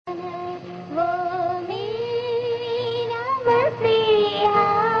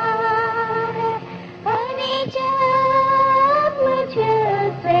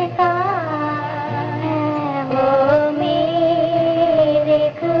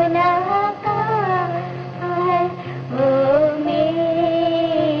गुनाहगार, वो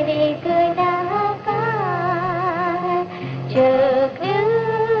मेरे गुनाहगार, जो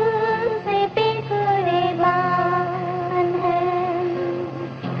क्रूस पे कुर्बान है।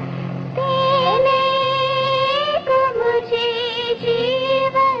 देने को मुझे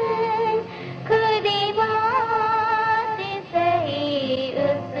जीवन, खुदी मौत सही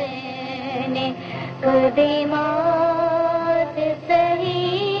उसने, खुदी मौत सही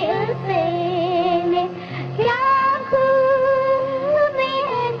उसने। क्या खूब है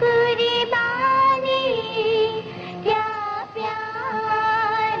कुर्बानी, क्या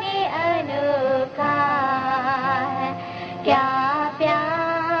प्यार अनोखा है, क्या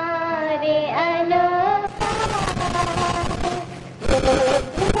प्यार अनोखा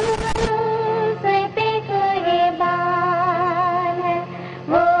पे कुर्बान है,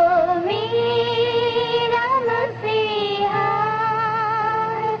 वो मेरा मसीहा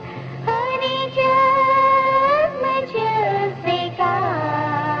है। हरी जब मुझसे कहा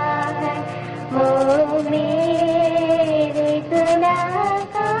है, वो मेरे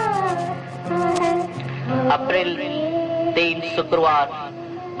गुनाहगार है। अप्रैल 3 शुक्रवार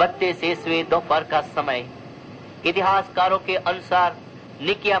 32 ईस्वी दोपहर का समय। इतिहासकारों के अनुसार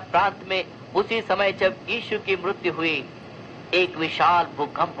निकिया प्रांत में उसी समय जब यीशु की मृत्यु हुई, एक विशाल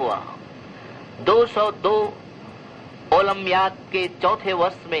भूकंप हुआ। 202 ओलंपियाड के चौथे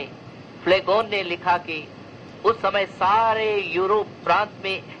वर्ष में फ्लेगोन ने लिखा कि उस समय सारे यूरोप प्रांत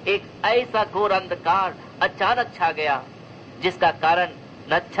में एक ऐसा घोर अंधकार अचानक छा गया जिसका कारण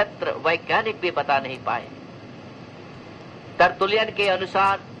नक्षत्र वैज्ञानिक भी बता नहीं पाए। तरतुलियन के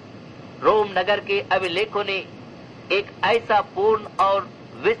अनुसार रोम नगर के अभिलेखों ने एक ऐसा पूर्ण और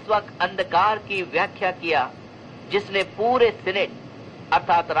विश्वक अंधकार की व्याख्या किया जिसने पूरे सीनेट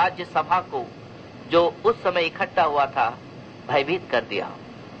अर्थात राज्य सभा को, जो उस समय इकट्ठा हुआ था, भयभीत कर दिया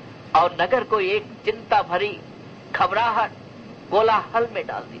और नगर को एक चिंता भरी घबराहट कोलाहल में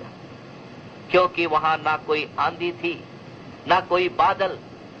डाल दिया, क्योंकि वहां ना कोई आंधी थी ना कोई बादल,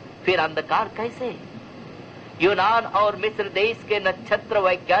 फिर अंधकार कैसे? यूनान और मिस्र देश के नक्षत्र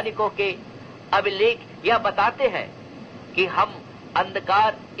वैज्ञानिकों के अभिलेख यह बताते हैं कि हम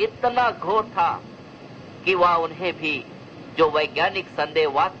अंधकार इतना घोर था कि वह उन्हें भी, जो वैज्ञानिक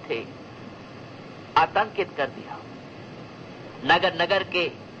संदेहवाद थे, आतंकित कर दिया। नगर नगर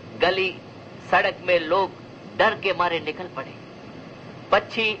के गली सड़क में लोग डर के मारे निकल पड़े।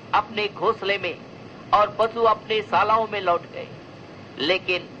 पक्षी अपने घोंसले में और पशु अपने शालाओं में लौट गए,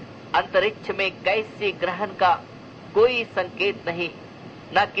 लेकिन अंतरिक्ष में कैसी ग्रहण का कोई संकेत नहीं,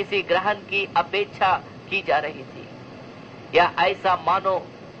 न किसी ग्रहण की अपेक्षा की जा रही थी। यह ऐसा मानो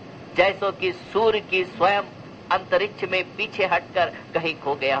जैसो कि सूर्य की स्वयं अंतरिक्ष में पीछे हटकर कहीं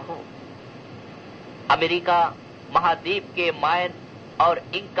खो गया हो। अमेरिका महाद्वीप के मायन और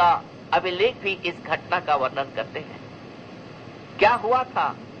इंका अभिलेख भी इस घटना का वर्णन करते हैं। क्या हुआ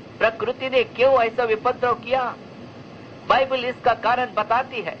था? प्रकृति ने क्यों ऐसा विपद्रव किया? बाइबल इसका कारण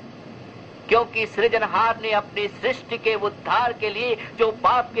बताती है, क्योंकि सृजनहार ने अपनी सृष्टि के उद्धार के लिए, जो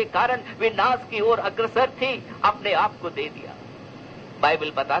पाप के कारण विनाश की ओर अग्रसर थी, अपने आप को दे दिया।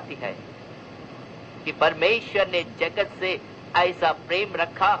 बाइबल बताती है कि परमेश्वर ने जगत से ऐसा प्रेम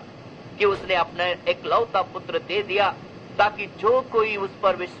रखा कि उसने अपना एकलौता पुत्र दे दिया, ताकि जो कोई उस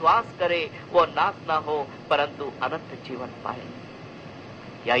पर विश्वास करे वो नाश न हो परंतु अनंत जीवन पाए।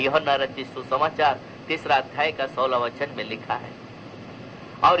 या यूहन्ना रचित सुसमाचार 3 अध्याय का 16 वचन में लिखा है।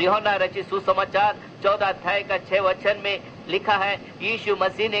 और यूहन्ना रचित सुसमाचार 14 अध्याय का 6 वचन में लिखा है, यीशु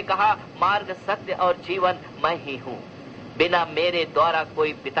मसीह ने कहा, मार्ग, सत्य और जीवन मैं ही हूँ, बिना मेरे द्वारा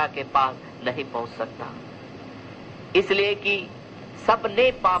कोई पिता के पास नहीं पहुंच सकता। इसलिए कि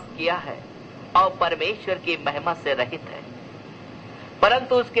सबने पाप किया है और परमेश्वर की महिमा से रहित है,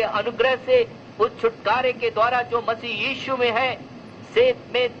 परंतु उसके अनुग्रह से उस छुटकारे के द्वारा जो मसीह यीशु में है, से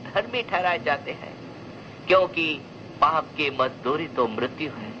में धर्मी ठहराए जाते हैं। क्योंकि पाप की मजदूरी तो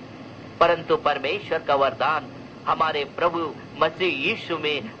मृत्यु है, परंतु परमेश्वर का वरदान हमारे प्रभु मसीह यीशु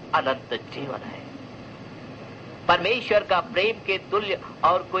में अनंत जीवन है। परमेश्वर का प्रेम के तुल्य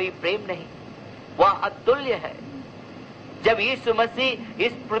और कोई प्रेम नहीं, वह अतुल्य है। जब यीशु मसीह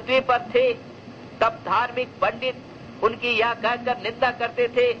इस पृथ्वी पर थे, तब धार्मिक पंडित उनकी यह कहकर निंदा करते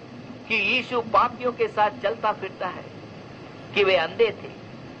थे कि यीशु पापियों के साथ चलता फिरता है, कि वे अंधे थे,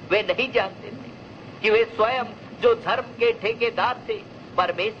 वे नहीं जानते थे कि वे स्वयं जो धर्म के ठेकेदार थे,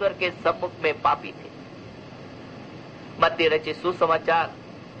 परमेश्वर के सम्मुख में पापी थे। मत्ती रचित सुसमाचार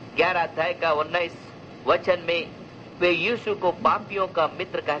 11 अध्याय का 19 वचन में वे यीशु को पापियों का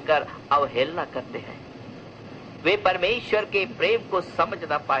मित्र कहकर अवहेलना करते हैं। वे परमेश्वर के प्रेम को समझ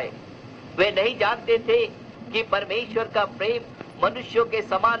न पाए। वे नहीं जानते थे कि परमेश्वर का प्रेम मनुष्यों के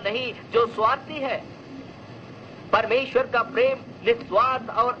समान नहीं जो स्वार्थी है। परमेश्वर का प्रेम निस्वार्थ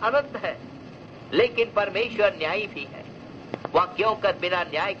और अनंत है, लेकिन परमेश्वर न्यायी भी है। वह क्यों कर बिना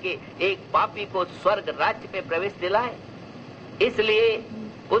न्याय के एक पापी को स्वर्ग राज्य में प्रवेश दिलाए? इसलिए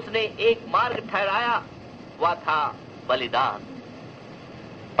उसने एक मार्ग ठहराया, वह था बलिदान।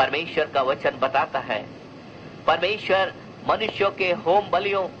 परमेश्वर का वचन बताता है, परमेश्वर मनुष्यों के होम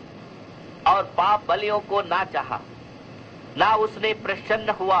बलियों और पाप बलियों को ना चाहा, ना उसने प्रसन्न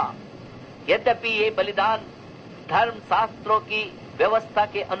हुआ। यद्यपि ये बलिदान धर्म शास्त्रों की व्यवस्था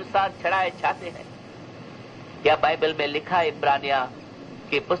के अनुसार चढ़ाए जाते हैं। यह बाइबल में लिखा है इब्रानिया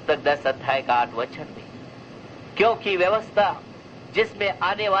की पुस्तक 10 अध्याय का 8 वचन में, क्योंकि व्यवस्था जिसमें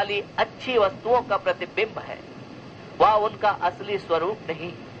आने वाली अच्छी वस्तुओं का प्रतिबिंब है, वह उनका असली स्वरूप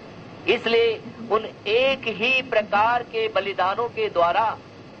नहीं। इसलिए उन एक ही प्रकार के बलिदानों के द्वारा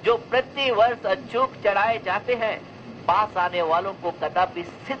जो प्रति वर्ष अचूक चढ़ाए जाते हैं, पास आने वालों को कदापि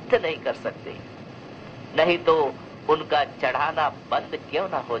सिद्ध नहीं कर सकते। नहीं तो उनका चढ़ाना बंद क्यों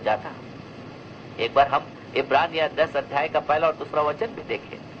ना हो जाता। एक बार हम इब्रानिया 10 अध्याय का 1 और 2 वचन भी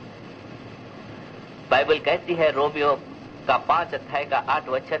देखें। बाइबल कहती है रोमियो का 5 अध्याय का 8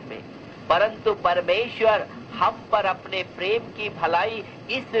 वचन में, परंतु परमेश्वर हम पर अपने प्रेम की भलाई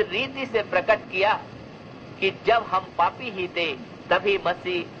इस रीति से प्रकट किया कि जब हम पापी ही थे तभी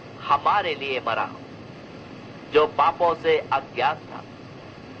मसीह हमारे लिए मरा। जो पापों से अज्ञात था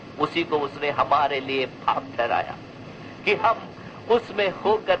उसी को उसने हमारे लिए पाप ठहराया कि हम उसमें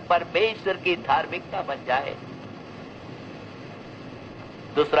होकर परमेश्वर की धार्मिकता बन जाए।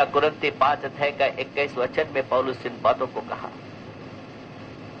 2 कुरिन्थी 5 अध्याय का 21 वचन में पौलुस इन बातों को कहा,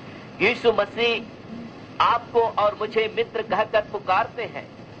 यीशु मसीह आपको और मुझे मित्र कहकर पुकारते हैं।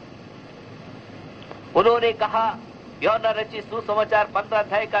 उन्होंने कहा यूहन्ना रचित सुसमाचार 15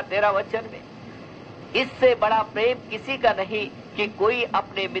 अध्याय का 13 वचन में, इससे बड़ा प्रेम किसी का नहीं कि कोई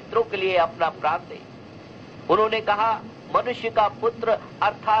अपने मित्रों के लिए अपना प्राण दे। उन्होंने कहा मनुष्य का पुत्र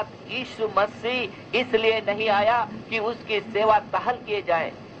अर्थात यीशु मसीह इसलिए नहीं आया कि उसकी सेवा टहल किए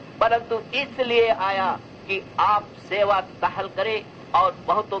जाए, परंतु इसलिए आया कि आप सेवा टहल करें और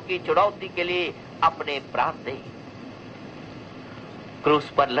बहुतों की छुड़ौती के लिए अपने प्राण दें। क्रूस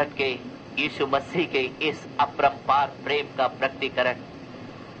पर लटके यीशु मसीह के इस अपरंपार प्रेम का प्रकटीकरण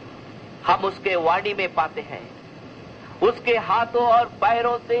हम उसके वाणी में पाते हैं। उसके हाथों और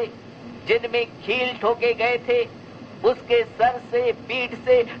पैरों से जिनमें कील ठोके गए थे, उसके सर से पीठ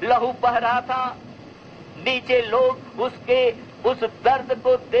से लहू बह रहा था। नीचे लोग उसके उस दर्द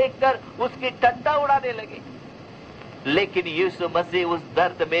को देखकर उसकी ठट्ठा उड़ाने लगे, लेकिन यीशु मसीह उस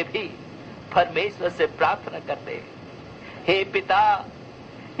दर्द में भी परमेश्वर से प्रार्थना करते, हे पिता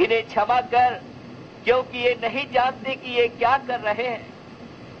इन्हें क्षमा कर, क्योंकि ये नहीं जानते कि ये क्या कर रहे हैं।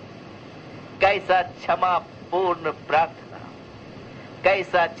 कैसा क्षमा पूर्ण प्रार्थना,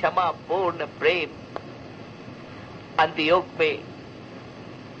 कैसा क्षमा पूर्ण प्रेम। अंतियोक में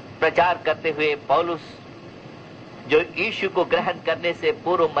प्रचार करते हुए पौलुस, जो यीशु को ग्रहण करने से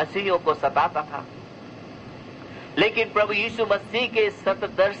पूर्व मसीहियों को सताता था, लेकिन प्रभु यीशु मसीह के सत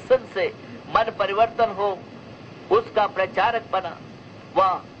दर्शन से मन परिवर्तन हो उसका प्रचारक बना,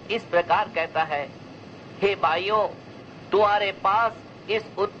 वह इस प्रकार कहता है, हे भाइयों तुम्हारे पास इस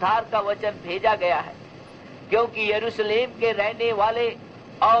उद्धार का वचन भेजा गया है, क्योंकि यरूशलेम के रहने वाले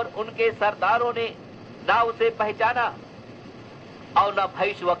और उनके सरदारों ने ना उसे पहचाना और ना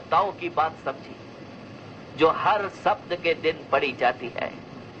भविष्यवक्ताओं की बात समझी, जो हर शब्द के दिन पढ़ी जाती है।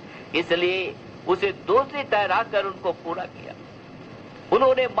 इसलिए उसे दोषी ठहराकर उनको पूरा किया।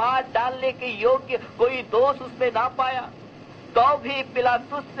 उन्होंने मार डालने के योग्य कोई दोष उसमें ना पाया, तो भी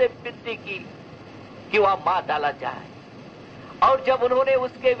पिलातुस से विनती की कि वह मार डाला जाए। और जब उन्होंने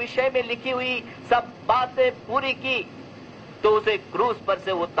उसके विषय में लिखी हुई सब बातें पूरी की, तो उसे क्रूस पर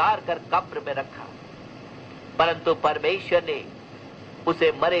से उतार कर कब्र में रखा। परंतु परमेश्वर ने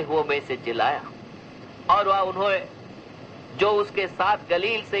उसे मरे हुओं में से जिलाया, और वह उन्होंने जो उसके साथ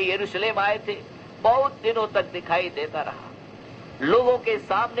गलील से यरूशलेम आए थे बहुत दिनों तक दिखाई देता रहा। लोगों के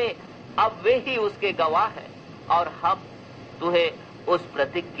सामने अब वे ही उसके गवाह हैं, और हम तुम्हें उस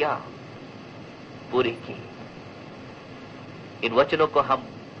प्रतिज्ञा पूरी की। इन वचनों को हम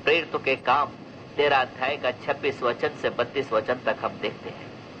प्रेरितों के काम 13 अध्याय का 26 वचन से 32 वचन तक हम देखते हैं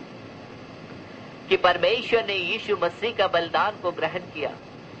कि परमेश्वर ने यीशु मसीह का बलिदान को ग्रहण किया।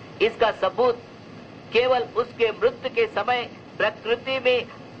 इसका सबूत केवल उसके मृत्यु के समय प्रकृति में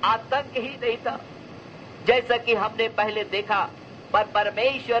आतंक ही नहीं था, जैसा कि हमने पहले देखा, पर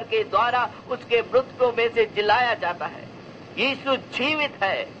परमेश्वर के द्वारा उसके मृतकों में से जिलाया जाता है। यीशु जीवित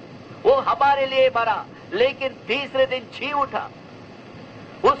है, वो हमारे लिए मरा, लेकिन तीसरे दिन जी उठा।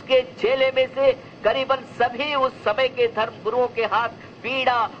 उसके चेले में से करीबन सभी उस समय के धर्म गुरुओं के हाथ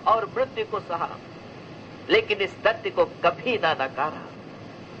पीड़ा और मृत्यु को सहा, लेकिन इस तथ्य को कभी ना नकारा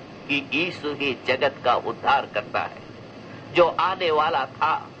कि यीशु ही जगत का उद्धार करता है, जो आने वाला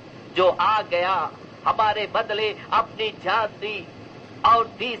था, जो आ गया, हमारे बदले अपनी जान दी और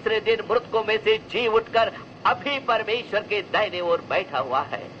तीसरे दिन मृतकों में से जी उठकर अभी परमेश्वर के दाहिने ओर बैठा हुआ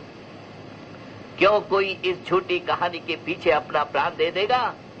है। क्यों कोई इस झूठी कहानी के पीछे अपना प्राण दे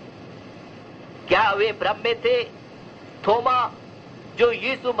देगा? क्या वे भ्रम में थे? थोमा, जो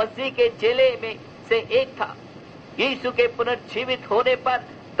यीशु मसीह के चेले में से एक था, यीशु के पुनर्जीवित होने पर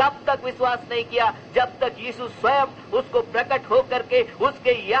तब तक विश्वास नहीं किया जब तक यीशु स्वयं उसको प्रकट होकर के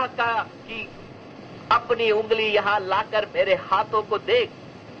उसके यह कहा कि अपनी उंगली यहाँ लाकर मेरे हाथों को देख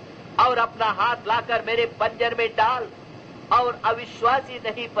और अपना हाथ लाकर मेरे पंजर में डाल, और अविश्वासी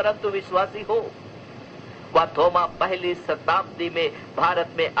नहीं परंतु विश्वासी हो। वह थोमा पहली शताब्दी में भारत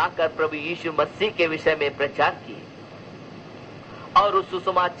में आकर प्रभु यीशु मसीह के विषय में प्रचार किए और उस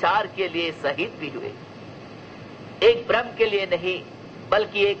सुसमाचार के लिए शहीद भी हुए। एक भ्रम के लिए नहीं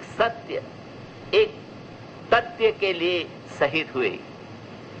बल्कि एक सत्य, एक तथ्य के लिए शहीद हुए।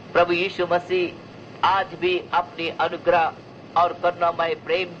 प्रभु यीशु मसीह आज भी अपनी अनुग्रह और करुणामय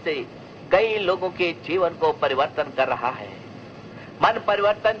प्रेम से कई लोगों के जीवन को परिवर्तन कर रहा है। मन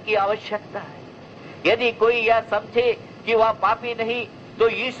परिवर्तन की आवश्यकता है। यदि कोई यह समझे कि वह पापी नहीं, तो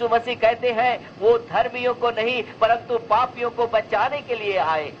यीशु मसीह कहते हैं वो धर्मियों को नहीं परंतु पापियों को बचाने के लिए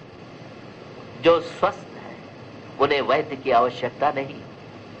आए। जो स्वस्थ है उन्हें वैद्य की आवश्यकता नहीं।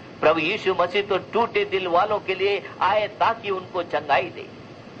 प्रभु यीशु मसीह तो टूटे दिल वालों के लिए आए ताकि उनको चंगाई दे।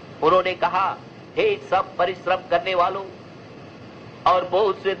 उन्होंने कहा, हे सब परिश्रम करने वालों और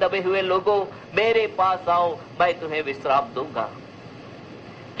बहुत से दबे हुए लोगों, मेरे पास आओ, मैं तुम्हें विश्राम दूंगा।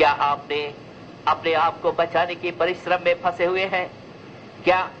 क्या आपने अपने आप को बचाने की परिश्रम में फंसे हुए हैं?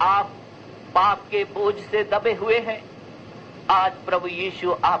 क्या आप पाप के बोझ से दबे हुए हैं? आज प्रभु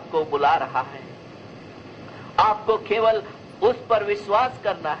यीशु आपको बुला रहा है। आपको केवल उस पर विश्वास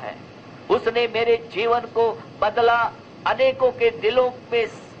करना है। उसने मेरे जीवन को बदला, अनेकों के दिलों में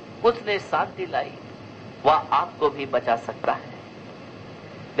उसने शांति लाई। वह आपको भी बचा सकता है।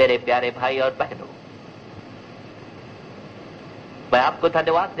 मेरे प्यारे भाई और बहनों, मैं आपको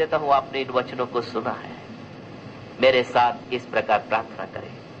धन्यवाद देता हूं, आपने इन वचनों को सुना है। मेरे साथ इस प्रकार प्रार्थना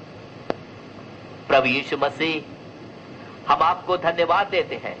करें। प्रभु यीशु मसीह, हम आपको धन्यवाद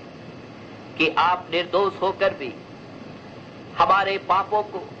देते हैं कि आप निर्दोष होकर भी हमारे पापों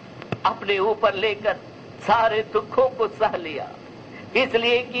को अपने ऊपर लेकर सारे दुखों को सह लिया,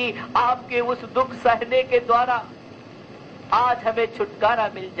 इसलिए कि आपके उस दुख सहने के द्वारा आज हमें छुटकारा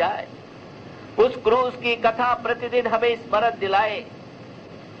मिल जाए। उस क्रूस की कथा प्रतिदिन हमें स्मरण दिलाए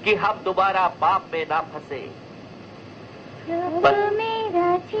कि हम दोबारा पाप में ना फंसे।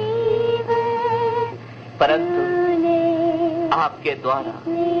 परंतु आपके द्वारा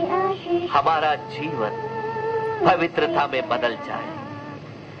हमारा जीवन पवित्रता में बदल जाए।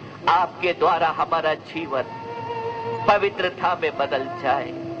 आपके द्वारा हमारा जीवन पवित्रता में बदल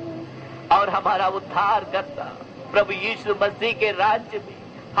जाए और हमारा उद्धार करता प्रभु यीशु मसीह के राज्य में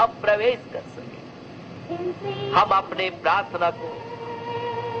हम प्रवेश कर सके। हम अपने प्रार्थना को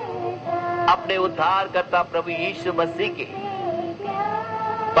अपने उद्धार करता प्रभु यीशु मसीह के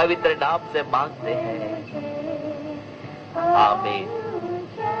पवित्र नाम से मांगते हैं। आमीन।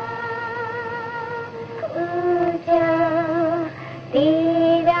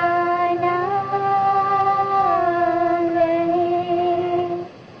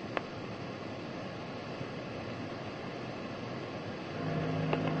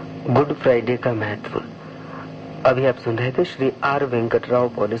 गुड फ्राइडे का महत्व। अभी आप सुन रहे थे श्री आर वेंकटराव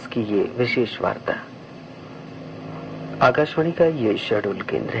पॉलिस की ये विशेष वार्ता। आकाशवाणी का ये शेड्यूल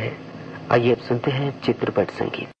केंद्र है। आइए अब सुनते हैं चित्रपट संगीत।